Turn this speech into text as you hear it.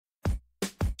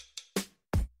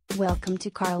Welcome to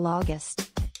Carl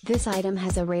August. This item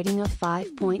has a rating of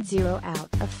 5.0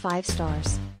 out of 5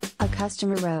 stars. A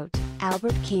customer wrote,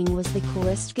 Albert King was the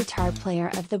coolest guitar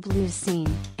player of the blues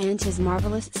scene, and his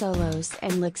marvelous solos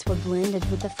and licks were blended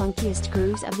with the funkiest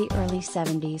grooves of the early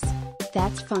 70s.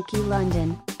 That's Funky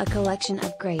London, a collection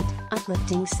of great,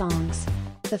 uplifting songs.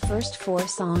 The first 4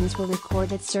 songs were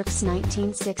recorded circa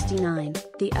 1969,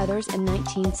 the others in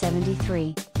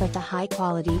 1973, but the high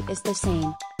quality is the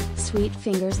same. Sweet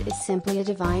Fingers is simply a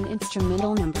divine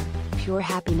instrumental number, pure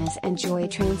happiness and joy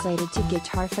translated to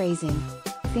guitar phrasing.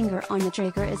 Finger on the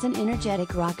Trigger is an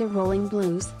energetic rock-a-rolling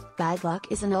blues, Bad Luck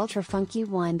is an ultra-funky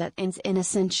one that ends in a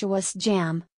sensuous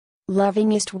jam.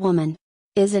 Lovingest Woman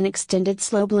is an extended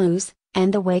slow blues,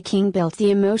 and the way King built the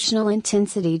emotional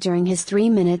intensity during his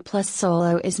 3-minute-plus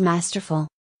solo is masterful.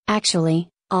 Actually,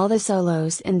 all the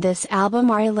solos in this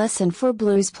album are a lesson for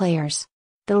blues players.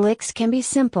 The licks can be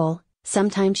simple,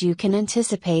 sometimes you can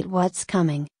anticipate what's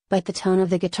coming, but the tone of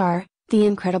the guitar, the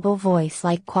incredible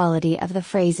voice-like quality of the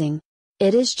phrasing.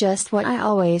 It is just what I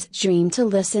always dreamed to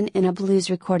listen in a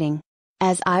blues recording.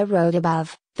 As I wrote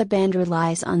above, the band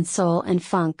relies on soul and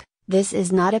funk. This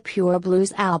is not a pure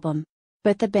blues album.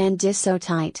 But the band is so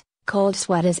tight, Cold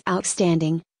Sweat is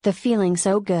outstanding, the feeling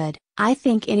so good. I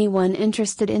think anyone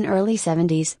interested in early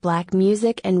 70s black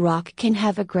music and rock can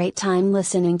have a great time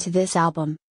listening to this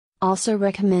album. Also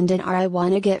recommended are I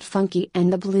Wanna Get Funky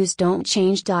and The Blues Don't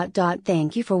Change.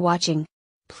 Thank you for watching.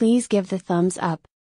 Please give the thumbs up.